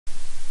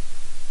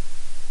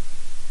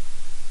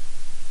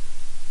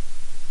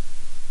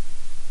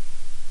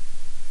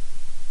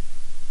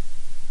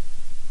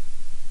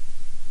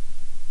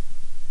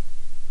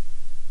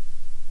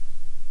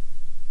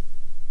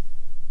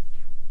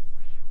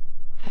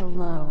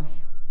Hello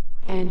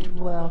and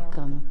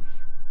welcome.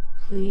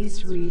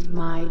 Please read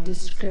my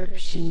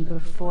description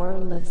before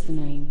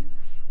listening.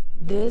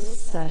 This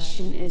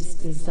session is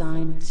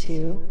designed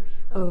to,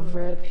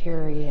 over a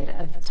period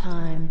of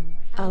time,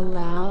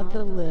 allow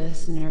the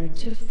listener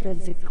to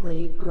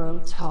physically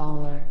grow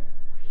taller.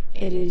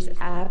 It is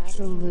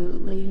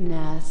absolutely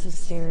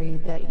necessary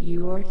that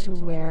you are to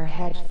wear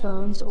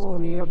headphones or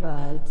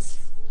earbuds,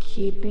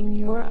 keeping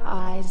your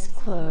eyes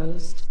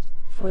closed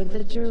for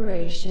the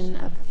duration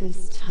of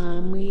this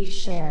time we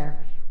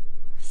share.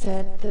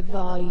 Set the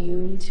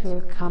volume to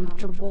a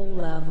comfortable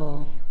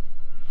level.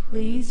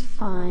 Please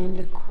find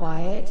a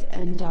quiet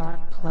and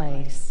dark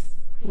place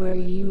where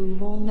you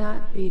will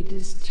not be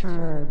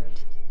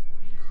disturbed.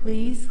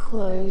 Please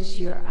close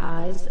your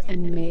eyes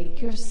and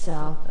make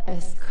yourself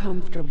as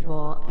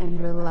comfortable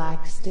and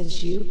relaxed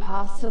as you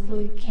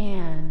possibly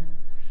can.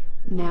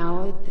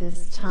 Now at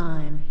this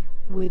time,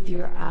 with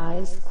your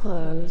eyes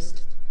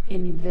closed,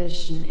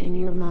 envision in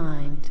your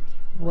mind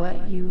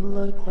what you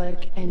look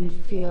like and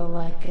feel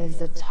like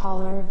as a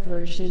taller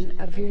version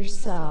of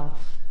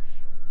yourself.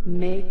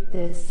 Make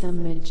this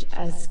image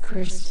as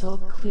crystal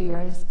clear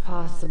as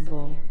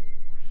possible.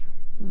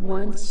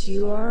 Once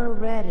you are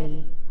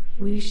ready,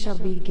 we shall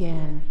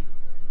begin.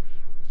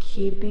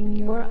 Keeping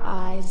your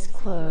eyes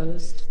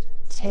closed,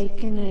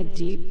 take in a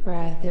deep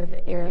breath of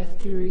air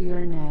through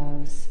your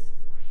nose,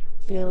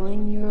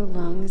 filling your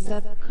lungs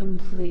up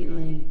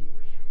completely,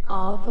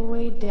 all the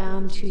way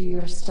down to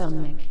your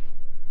stomach,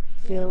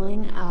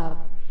 filling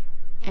up,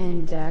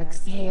 and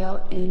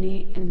exhale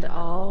any and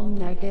all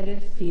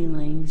negative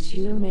feelings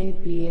you may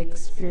be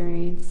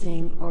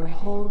experiencing or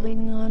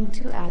holding on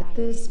to at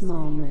this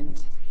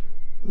moment.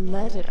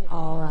 Let it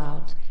all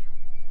out.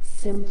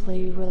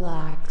 Simply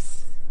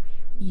relax.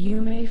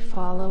 You may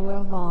follow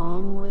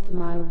along with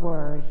my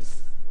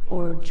words,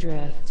 or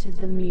drift to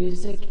the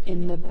music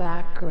in the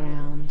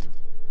background.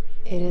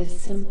 It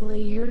is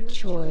simply your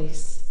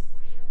choice.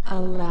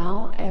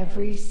 Allow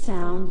every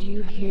sound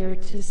you hear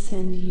to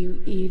send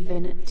you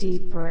even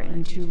deeper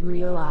into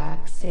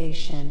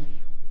relaxation.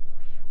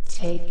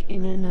 Take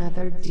in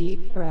another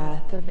deep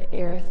breath of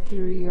air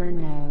through your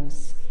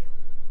nose,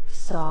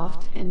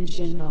 soft and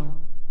gentle,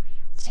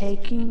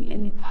 taking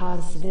in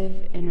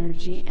positive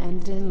energy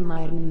and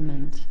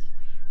enlightenment.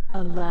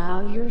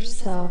 Allow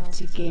yourself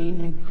to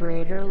gain a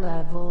greater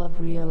level of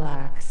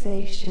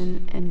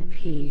relaxation and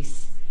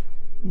peace.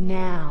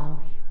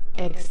 Now,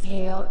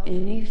 exhale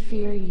any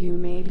fear you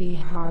may be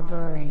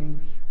harboring.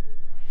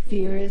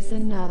 Fear is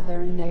another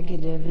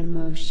negative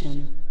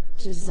emotion,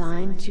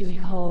 designed to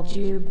hold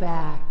you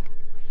back.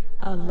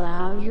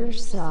 Allow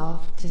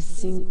yourself to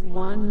sink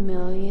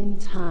 1,000,000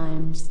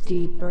 times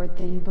deeper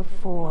than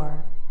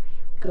before,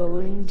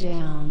 going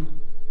down,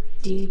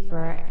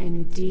 deeper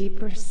and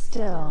deeper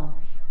still.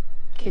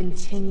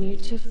 Continue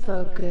to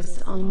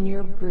focus on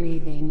your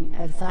breathing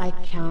as I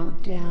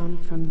count down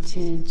from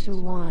 10 to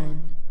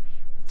 1.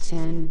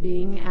 10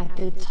 being at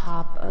the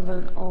top of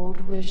an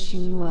old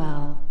wishing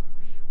well,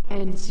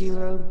 and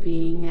 0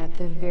 being at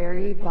the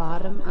very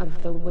bottom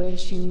of the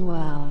wishing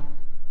well.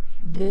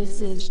 This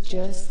is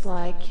just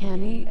like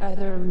any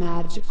other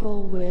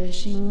magical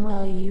wishing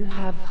well you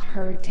have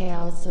heard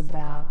tales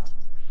about.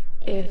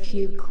 If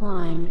you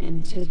climb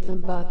into the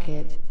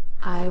bucket,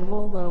 I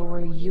will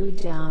lower you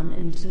down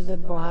into the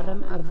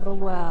bottom of the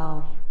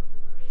well.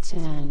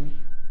 10.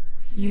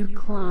 You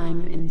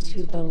climb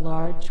into the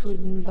large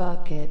wooden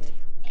bucket,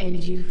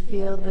 and you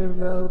feel the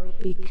rope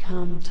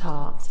become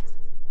taut.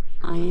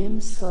 I am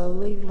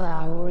slowly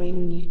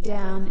lowering you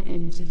down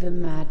into the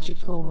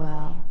magical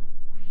well.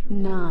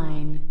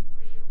 9.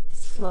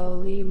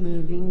 Slowly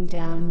moving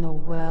down the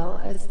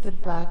well as the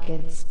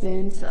bucket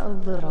spins a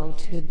little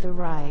to the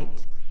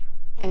right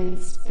and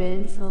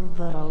spins a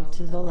little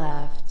to the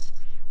left.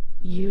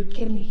 You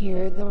can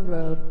hear the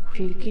rope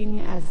creaking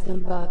as the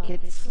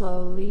bucket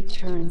slowly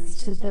turns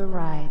to the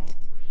right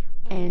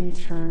and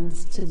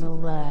turns to the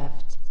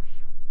left.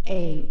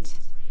 8.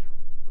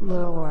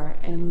 Lower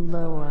and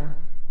lower,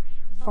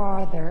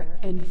 farther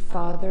and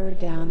farther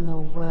down the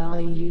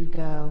well you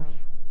go,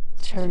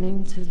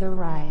 turning to the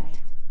right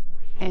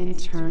and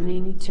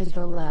turning to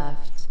the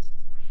left.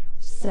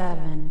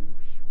 7.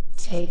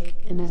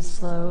 Take in a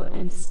slow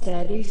and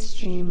steady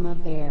stream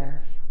of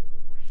air,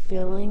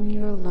 filling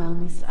your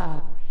lungs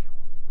up.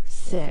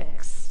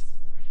 6.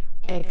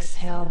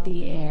 Exhale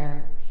the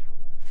air,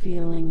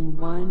 feeling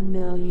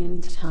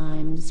 1,000,000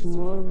 times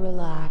more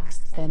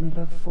relaxed than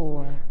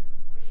before.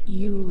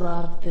 You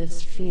love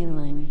this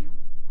feeling.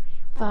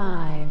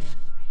 5.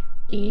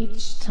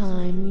 Each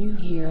time you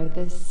hear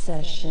this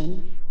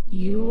session,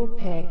 you will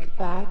pick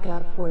back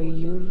up where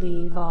you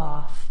leave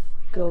off,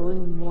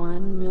 going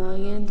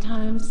 1,000,000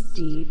 times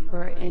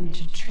deeper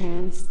into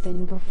trance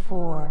than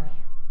before.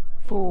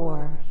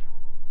 4.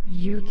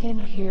 You can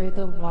hear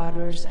the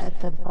waters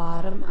at the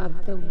bottom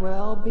of the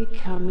well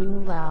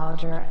becoming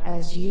louder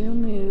as you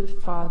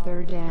move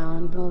farther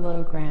down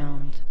below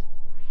ground.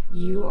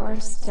 You are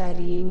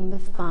studying the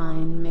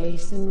fine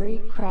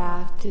masonry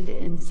crafted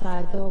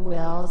inside the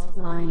well's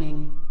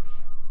lining.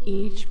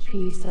 Each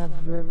piece of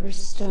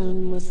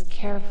riverstone was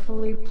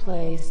carefully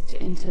placed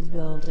into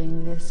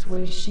building this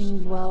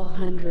wishing well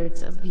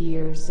hundreds of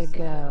years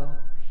ago.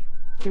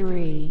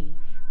 3.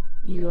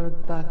 Your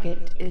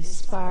bucket is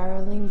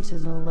spiraling to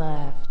the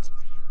left.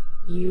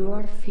 You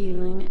are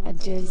feeling a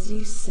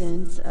dizzy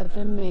sense of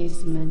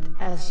amazement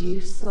as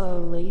you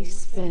slowly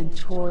spin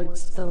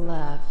towards the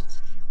left.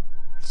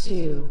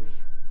 2.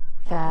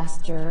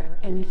 Faster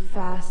and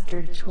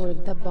faster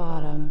toward the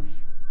bottom,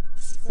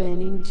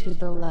 spinning to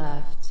the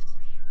left.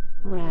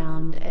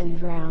 Round and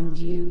round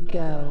you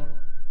go,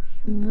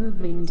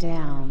 moving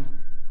down,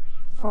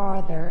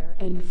 farther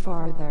and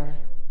farther,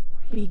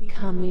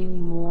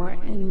 becoming more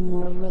and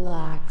more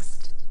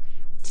relaxed.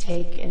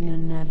 Take in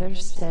another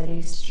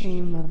steady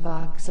stream of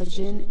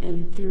oxygen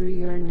in through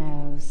your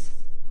nose,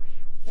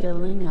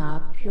 filling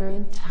up your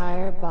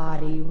entire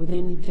body with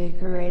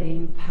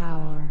invigorating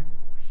power.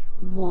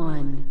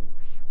 1.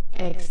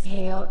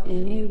 Exhale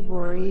any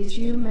worries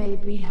you may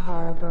be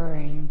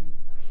harboring.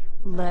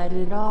 Let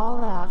it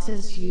all out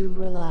as you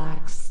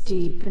relax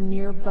deep in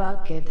your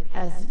bucket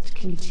as it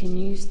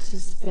continues to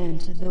spin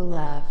to the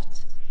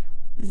left.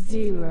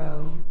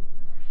 0.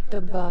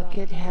 The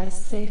bucket has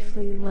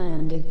safely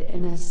landed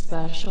in a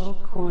special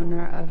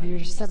corner of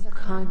your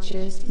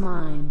subconscious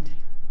mind.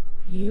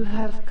 You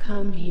have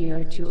come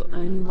here to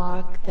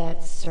unlock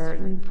that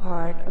certain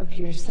part of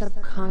your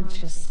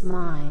subconscious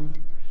mind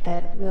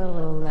that will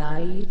allow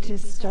you to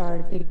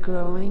start the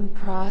growing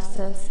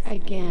process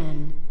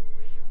again.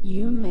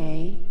 You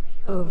may,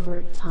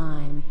 over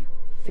time,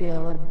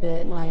 feel a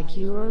bit like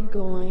you are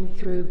going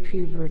through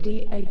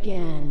puberty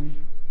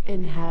again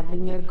and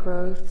having a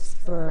growth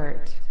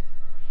spurt.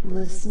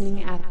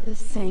 Listening at the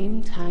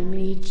same time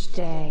each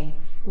day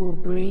will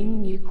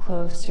bring you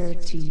closer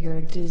to your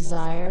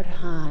desired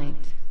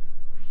height.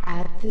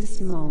 At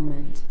this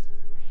moment,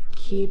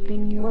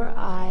 keeping your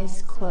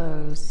eyes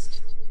closed,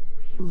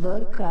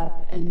 look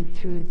up and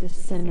through the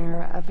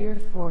center of your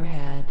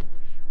forehead.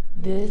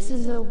 This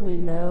is a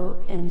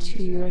window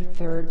into your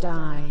third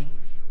eye.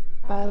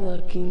 By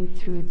looking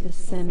through the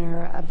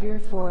center of your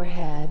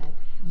forehead,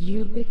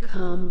 you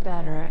become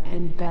better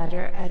and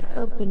better at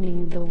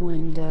opening the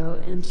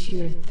window into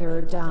your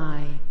third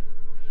eye.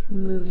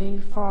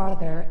 Moving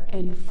farther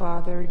and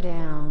farther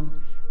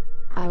down,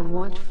 I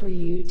want for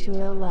you to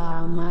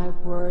allow my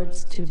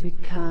words to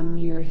become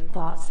your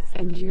thoughts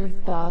and your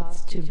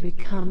thoughts to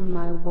become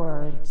my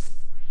words.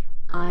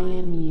 I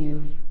am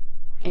you,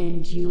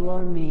 and you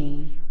are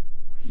me.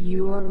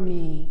 You are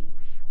me,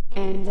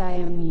 and I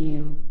am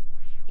you.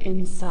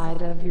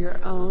 Inside of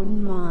your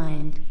own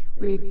mind,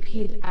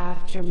 repeat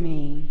after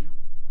me.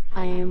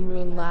 I am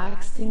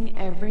relaxing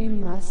every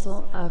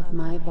muscle of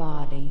my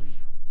body.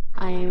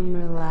 I am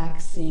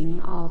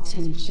relaxing all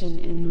tension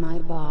in my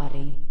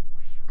body.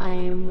 I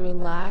am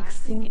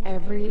relaxing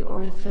every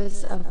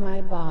orifice of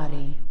my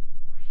body.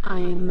 I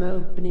am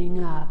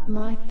opening up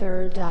my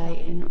third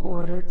eye in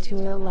order to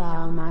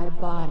allow my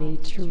body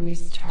to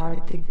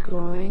restart the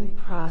growing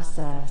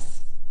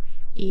process.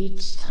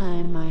 Each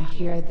time I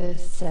hear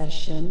this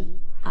session,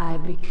 I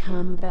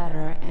become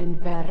better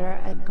and better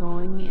at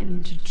going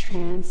into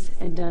trance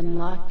and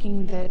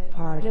unlocking that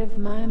part of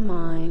my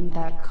mind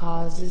that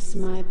causes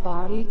my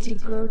body to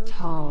grow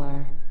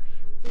taller.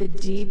 The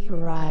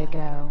deeper I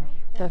go,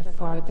 the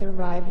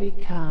farther I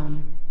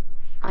become.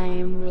 I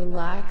am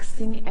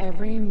relaxing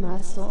every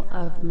muscle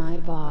of my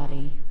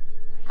body.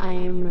 I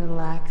am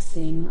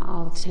relaxing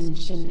all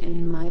tension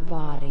in my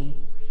body.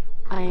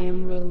 I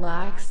am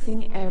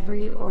relaxing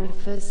every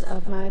orifice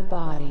of my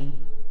body.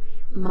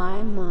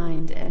 My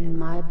mind and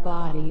my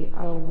body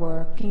are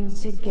working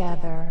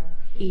together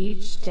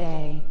each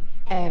day,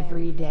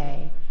 every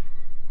day,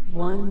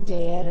 one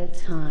day at a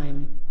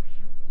time.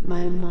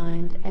 My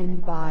mind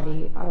and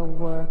body are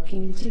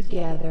working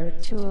together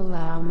to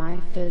allow my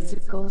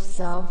physical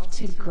self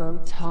to grow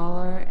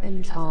taller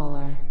and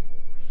taller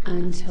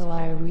until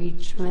I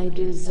reach my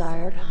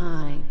desired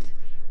height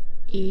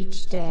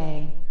each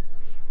day,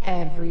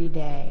 every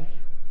day.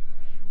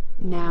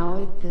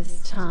 Now at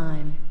this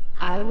time,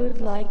 I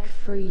would like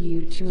for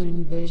you to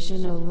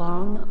envision a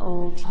long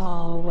old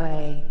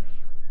hallway.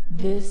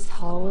 This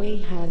hallway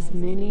has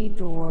many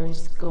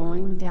doors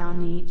going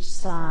down each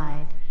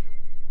side.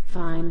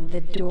 Find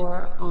the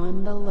door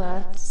on the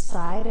left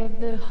side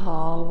of the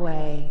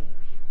hallway.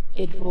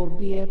 It will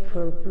be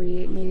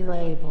appropriately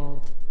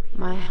labeled,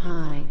 My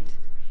Height.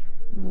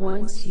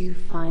 Once you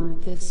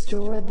find this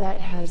door that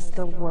has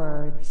the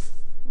words,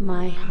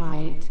 My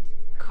Height,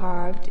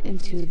 carved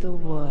into the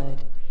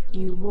wood,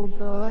 you will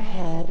go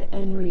ahead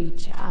and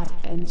reach out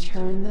and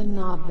turn the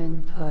knob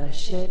and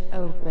push it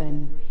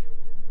open.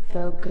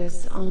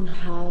 Focus on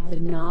how the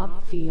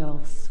knob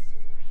feels.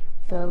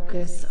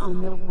 Focus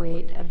on the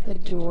weight of the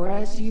door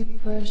as you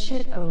push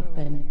it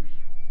open.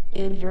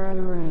 Enter a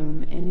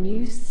room and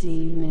you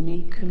see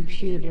many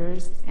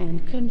computers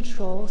and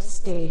control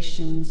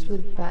stations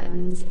with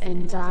buttons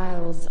and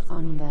dials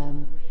on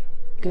them.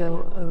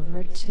 Go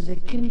over to the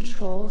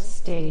control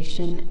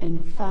station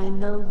and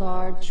find the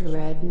large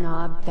red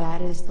knob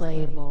that is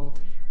labeled,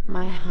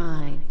 My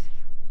Height.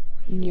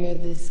 Near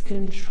this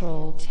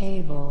control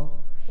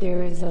table,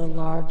 there is a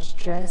large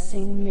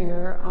dressing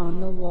mirror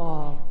on the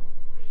wall.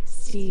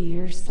 See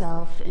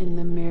yourself in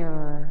the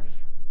mirror.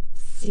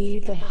 See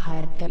the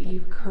height that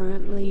you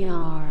currently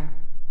are.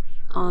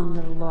 On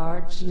the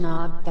large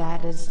knob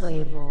that is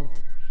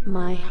labeled,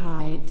 My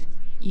Height,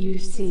 you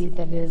see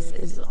that it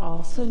is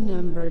also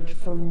numbered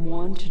from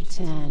 1 to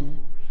 10.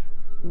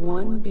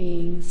 1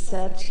 being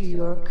set to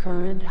your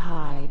current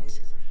height,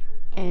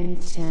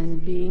 and 10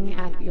 being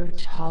at your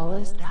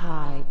tallest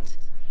height.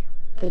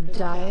 The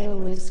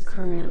dial is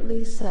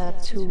currently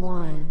set to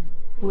 1,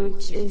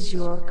 which is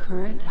your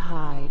current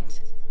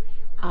height.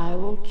 I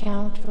will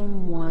count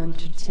from 1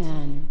 to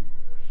 10.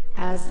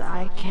 As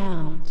I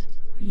count,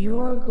 you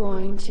are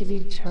going to be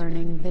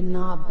turning the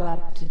knob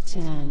up to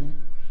 10.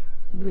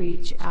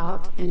 Reach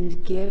out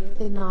and give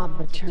the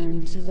knob a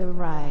turn to the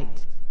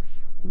right.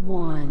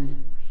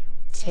 1.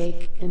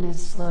 Take in a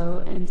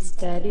slow and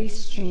steady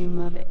stream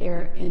of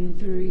air in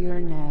through your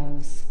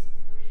nose,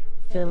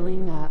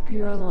 filling up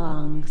your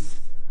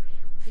lungs,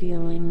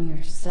 feeling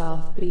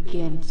yourself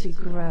begin to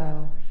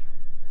grow.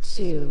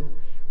 2.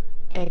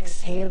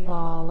 Exhale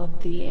all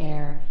of the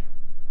air,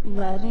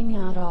 letting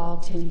out all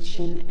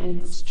tension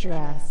and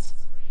stress.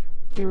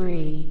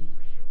 3.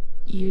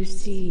 You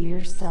see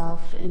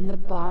yourself in the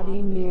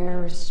body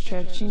mirror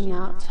stretching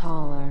out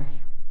taller.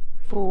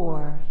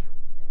 4.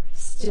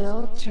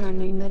 Still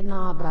turning the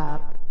knob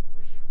up,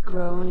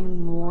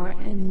 growing more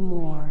and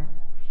more.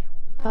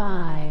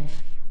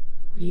 5.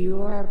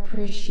 You are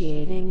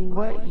appreciating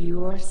what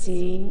you are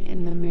seeing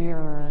in the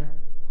mirror.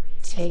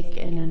 Take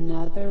in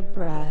another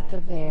breath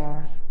of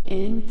air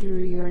in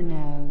through your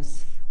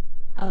nose.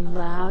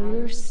 Allow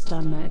your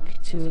stomach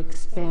to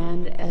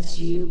expand as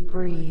you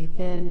breathe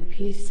in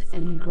peace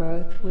and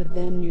growth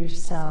within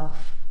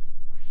yourself.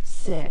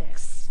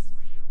 6.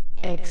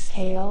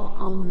 Exhale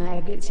all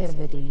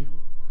negativity,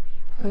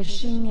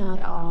 pushing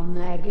out all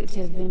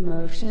negative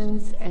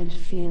emotions and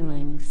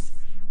feelings.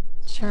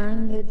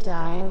 Turn the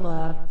dial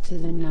up to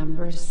the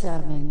number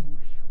 7,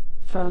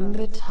 from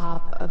the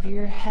top of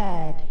your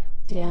head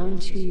down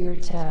to your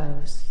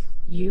toes.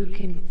 You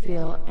can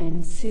feel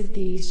and see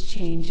these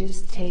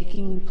changes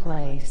taking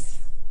place.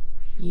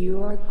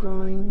 You are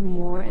growing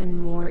more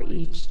and more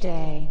each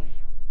day.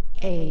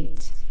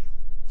 8.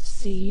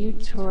 See your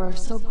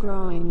torso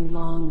growing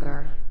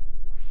longer.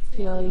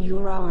 Feel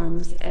your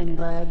arms and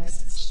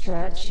legs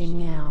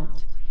stretching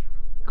out,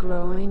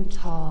 growing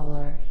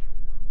taller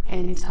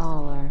and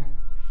taller.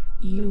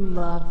 You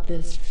love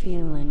this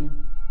feeling.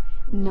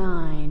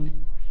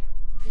 9.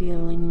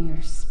 Feeling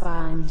your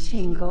spine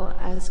tingle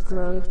as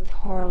growth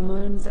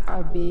hormones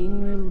are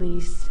being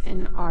released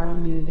and are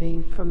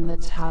moving from the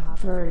top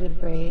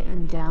vertebrae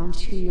and down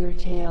to your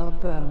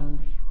tailbone.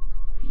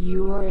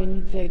 You are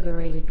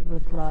invigorated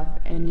with love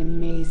and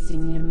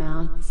amazing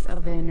amounts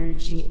of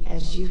energy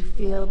as you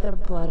feel the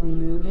blood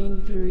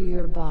moving through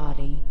your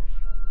body.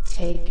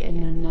 Take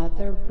in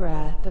another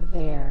breath of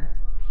air,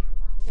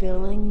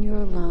 filling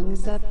your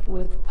lungs up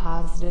with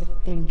positive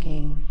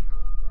thinking,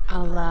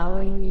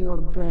 allowing your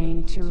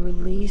brain to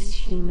release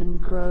human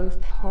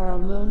growth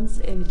hormones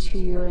into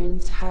your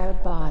entire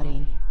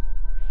body.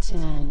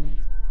 10.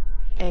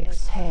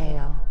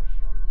 Exhale,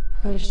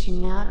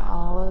 pushing out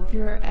all of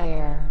your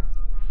air,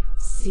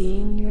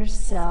 seeing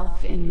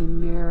yourself in the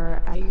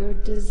mirror at your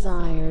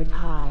desired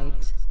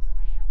height.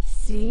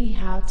 See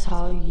how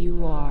tall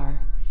you are.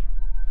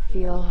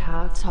 Feel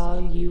how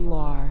tall you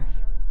are.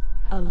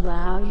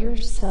 Allow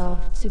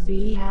yourself to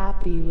be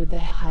happy with the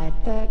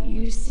height that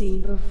you see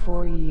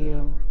before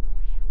you.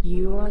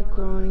 You are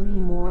growing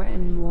more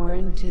and more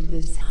into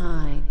this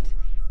height.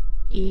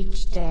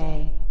 Each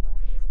day,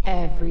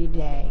 every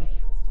day,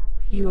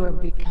 you are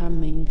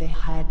becoming the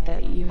height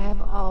that you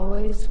have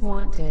always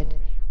wanted.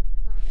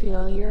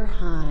 Feel your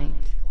height,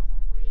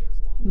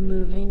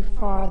 moving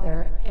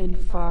farther and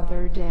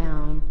farther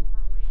down,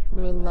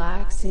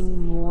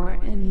 relaxing more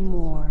and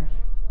more.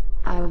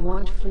 I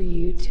want for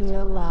you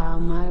to allow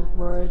my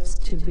words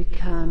to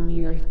become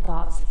your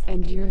thoughts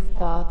and your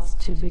thoughts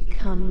to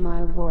become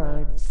my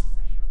words.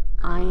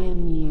 I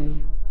am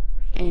you,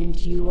 and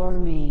you are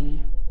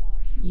me.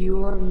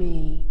 You are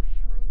me,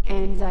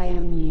 and I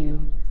am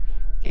you.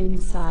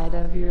 Inside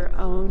of your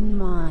own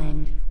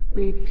mind,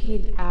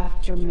 repeat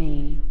after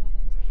me.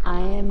 I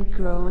am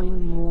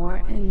growing more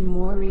and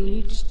more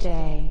each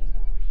day.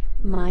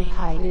 My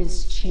height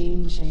is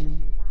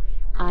changing.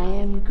 I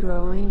am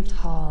growing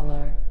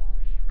taller.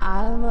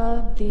 I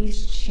love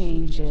these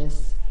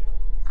changes.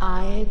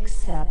 I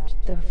accept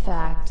the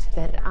fact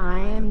that I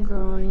am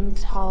growing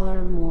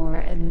taller more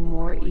and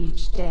more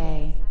each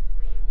day.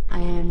 I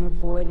am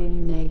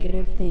avoiding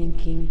negative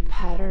thinking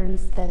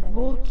patterns that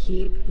will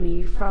keep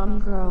me from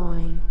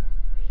growing.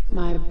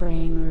 My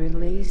brain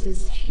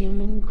releases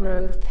human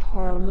growth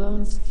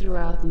hormones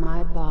throughout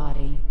my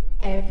body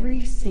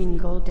every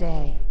single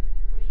day.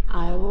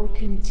 I will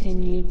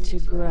continue to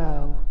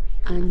grow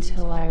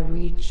until I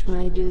reach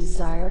my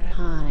desired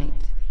height.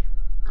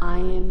 I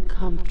am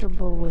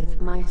comfortable with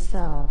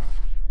myself.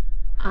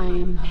 I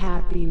am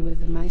happy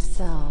with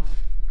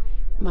myself.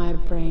 My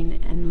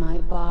brain and my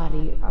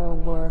body are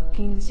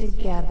working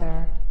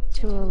together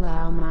to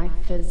allow my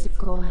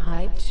physical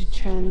height to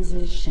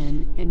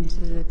transition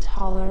into the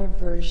taller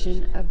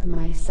version of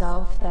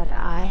myself that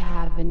I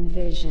have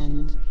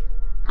envisioned.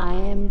 I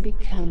am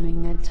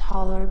becoming a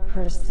taller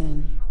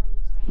person.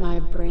 My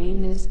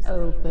brain is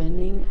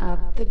opening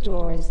up the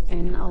doors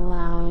and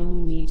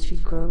allowing me to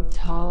grow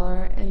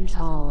taller and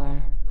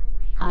taller.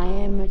 I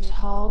am a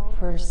tall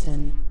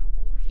person.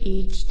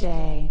 Each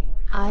day,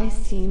 I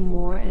see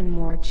more and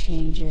more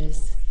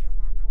changes.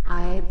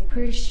 I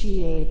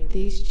appreciate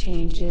these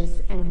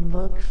changes and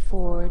look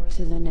forward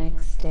to the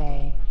next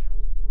day.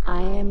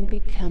 I am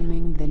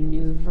becoming the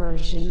new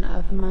version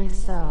of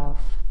myself.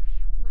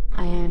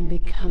 I am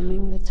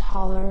becoming the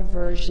taller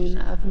version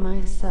of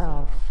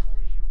myself.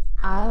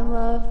 I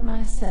love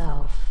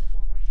myself.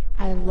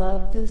 I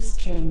love this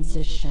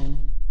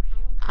transition.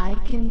 I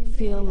can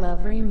feel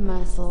every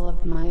muscle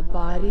of my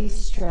body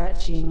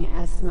stretching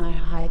as my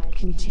height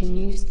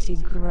continues to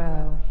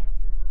grow.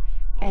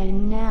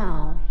 And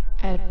now,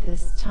 at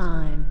this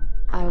time,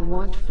 I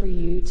want for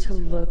you to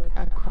look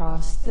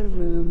across the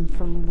room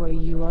from where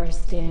you are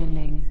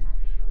standing.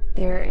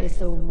 There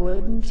is a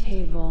wooden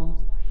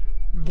table.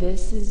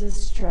 This is a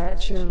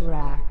stretcher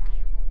rack.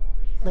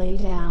 Lay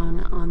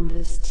down on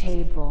this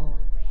table.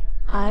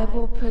 I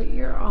will put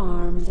your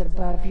arms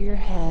above your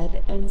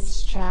head and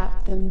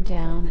strap them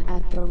down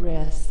at the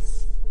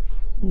wrists.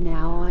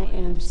 Now I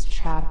am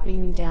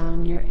strapping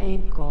down your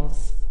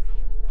ankles.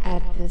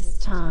 At this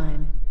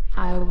time,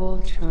 I will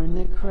turn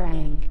the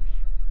crank.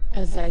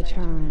 As I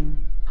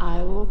turn,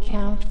 I will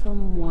count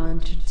from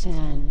 1 to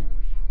 10.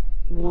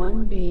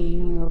 1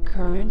 being your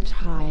current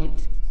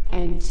height,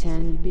 and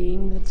 10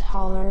 being the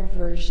taller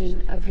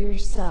version of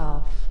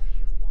yourself.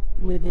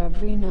 With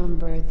every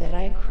number that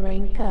I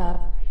crank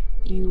up,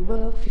 you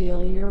will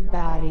feel your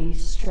body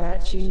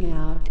stretching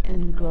out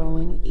and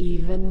growing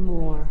even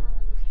more.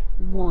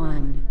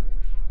 1.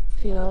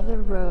 Feel the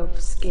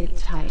ropes get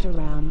tight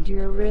around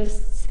your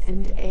wrists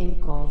and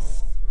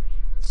ankles.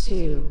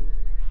 2.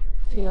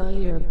 Feel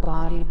your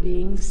body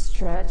being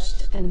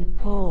stretched and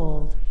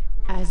pulled,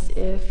 as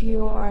if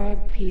you are a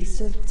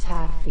piece of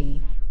taffy.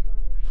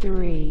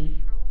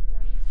 3.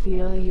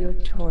 Feel your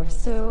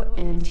torso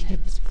and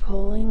hips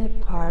pulling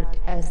apart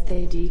as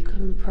they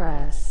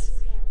decompress.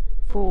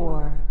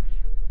 4.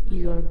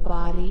 Your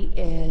body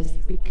is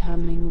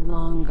becoming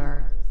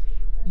longer.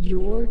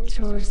 Your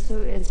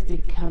torso is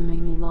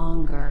becoming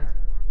longer.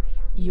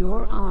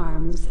 Your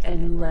arms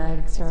and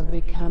legs are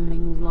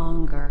becoming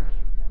longer.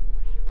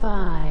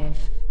 5.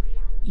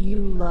 You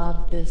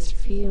love this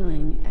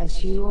feeling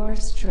as you are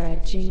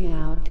stretching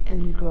out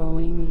and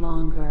growing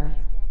longer.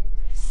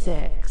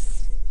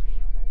 6.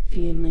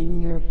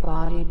 Feeling your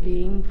body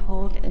being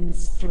pulled and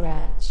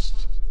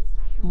stretched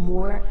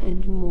more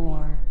and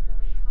more.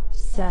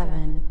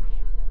 7.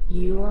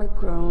 You are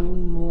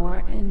growing more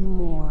and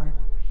more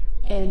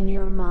in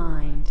your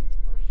mind,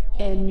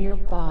 in your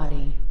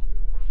body.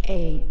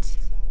 8.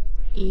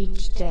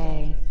 Each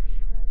day,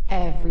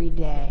 every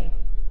day,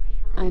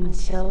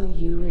 until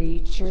you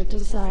reach your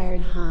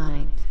desired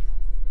height.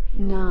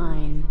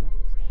 9.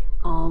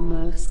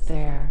 Almost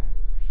there.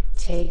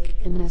 Take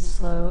in a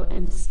slow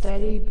and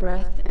steady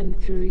breath in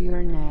through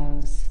your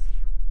nose.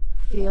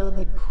 Feel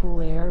the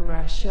cool air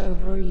rush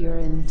over your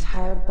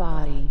entire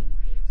body.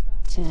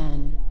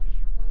 10.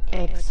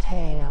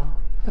 Exhale,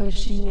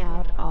 pushing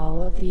out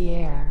all of the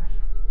air,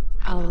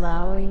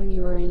 allowing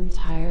your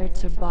entire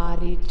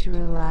body to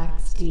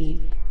relax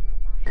deep,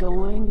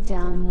 going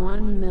down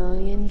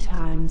 1,000,000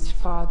 times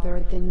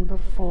farther than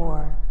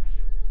before,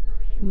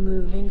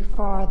 moving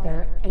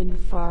farther and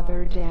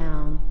farther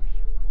down,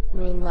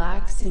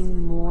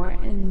 relaxing more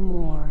and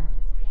more.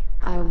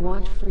 I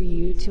want for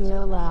you to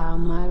allow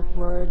my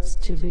words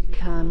to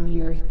become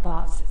your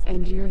thoughts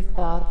and your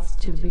thoughts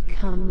to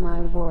become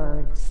my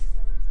words.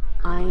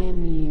 I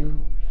am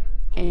you,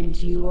 and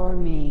you are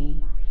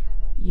me.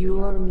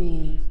 You are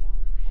me,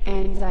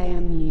 and I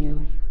am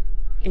you.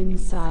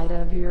 Inside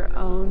of your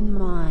own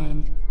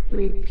mind,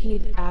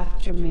 repeat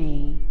after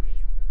me.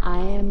 I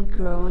am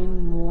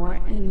growing more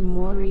and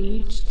more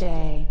each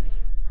day.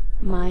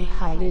 My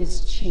height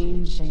is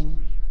changing.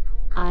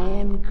 I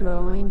am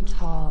growing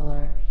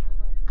taller.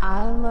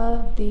 I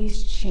love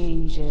these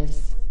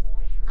changes.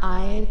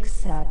 I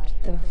accept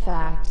the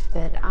fact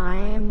that I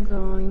am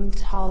growing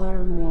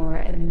taller more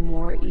and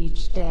more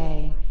each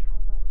day.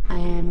 I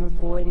am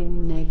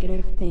avoiding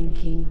negative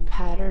thinking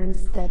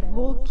patterns that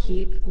will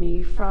keep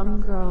me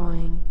from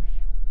growing.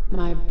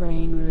 My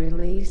brain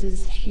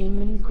releases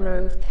human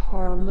growth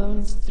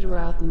hormones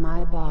throughout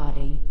my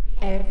body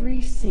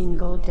every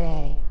single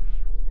day.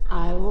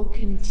 I will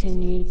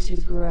continue to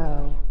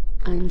grow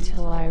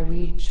until I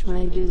reach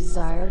my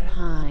desired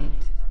height.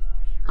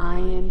 I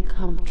am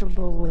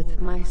comfortable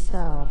with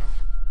myself.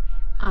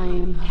 I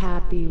am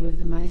happy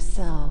with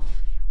myself.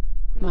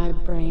 My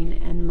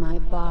brain and my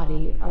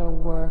body are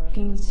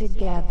working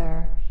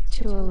together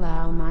to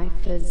allow my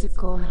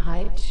physical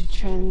height to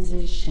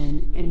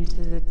transition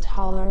into the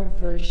taller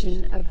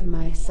version of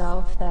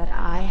myself that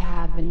I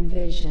have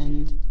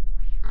envisioned.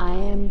 I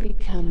am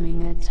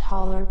becoming a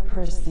taller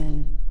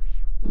person.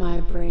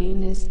 My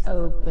brain is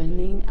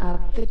opening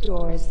up the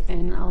doors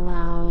and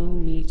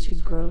allowing me to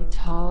grow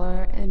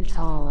taller and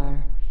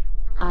taller.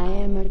 I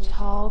am a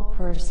tall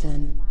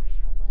person.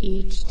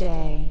 Each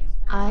day,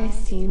 I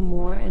see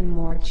more and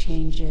more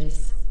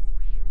changes.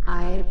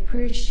 I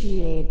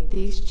appreciate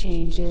these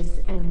changes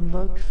and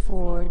look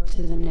forward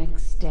to the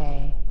next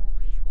day.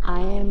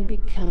 I am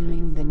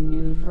becoming the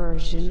new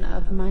version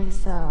of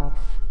myself.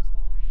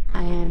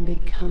 I am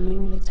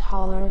becoming the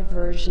taller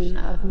version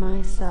of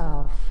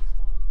myself.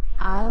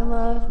 I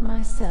love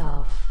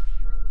myself.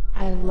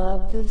 I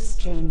love this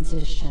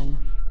transition.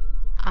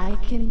 I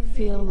can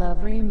feel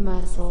every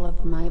muscle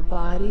of my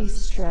body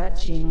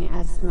stretching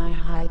as my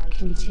height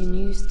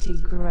continues to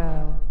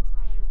grow.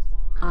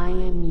 I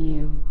am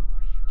you,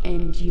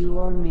 and you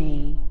are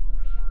me.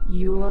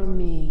 You are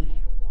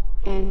me,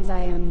 and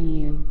I am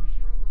you.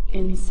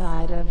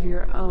 Inside of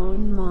your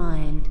own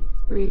mind,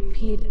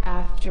 repeat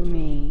after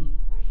me.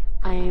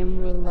 I am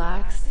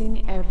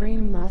relaxing every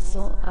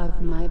muscle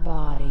of my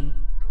body.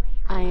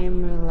 I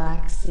am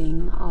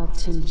relaxing all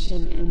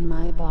tension in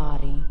my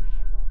body.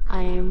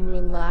 I am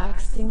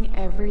relaxing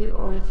every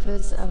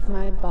orifice of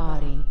my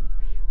body.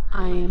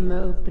 I am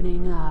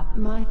opening up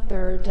my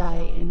third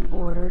eye in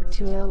order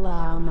to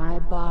allow my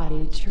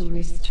body to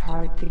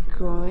restart the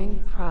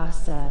growing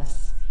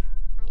process.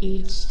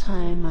 Each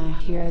time I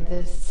hear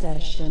this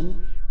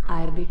session,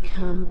 I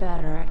become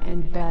better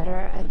and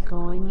better at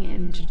going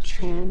into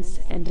trance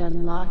and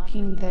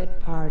unlocking that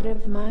part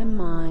of my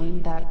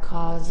mind that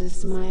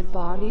causes my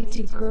body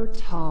to grow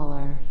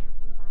taller.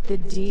 The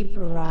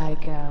deeper I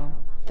go,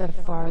 the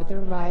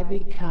farther I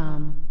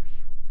become.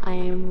 I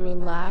am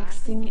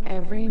relaxing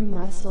every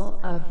muscle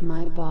of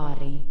my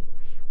body.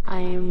 I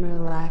am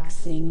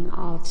relaxing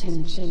all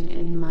tension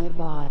in my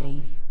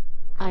body.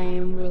 I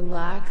am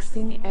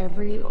relaxing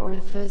every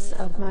orifice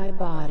of my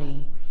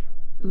body.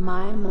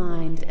 My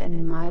mind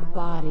and my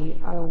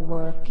body are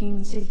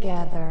working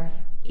together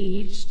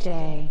each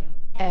day,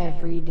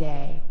 every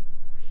day,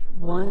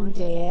 one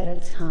day at a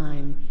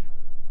time.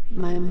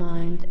 My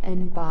mind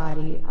and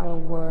body are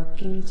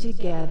working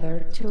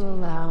together to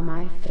allow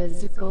my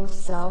physical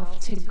self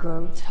to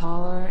grow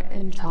taller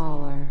and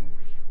taller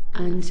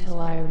until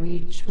I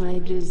reach my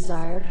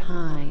desired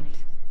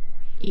height.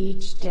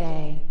 Each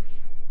day,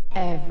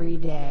 every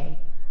day,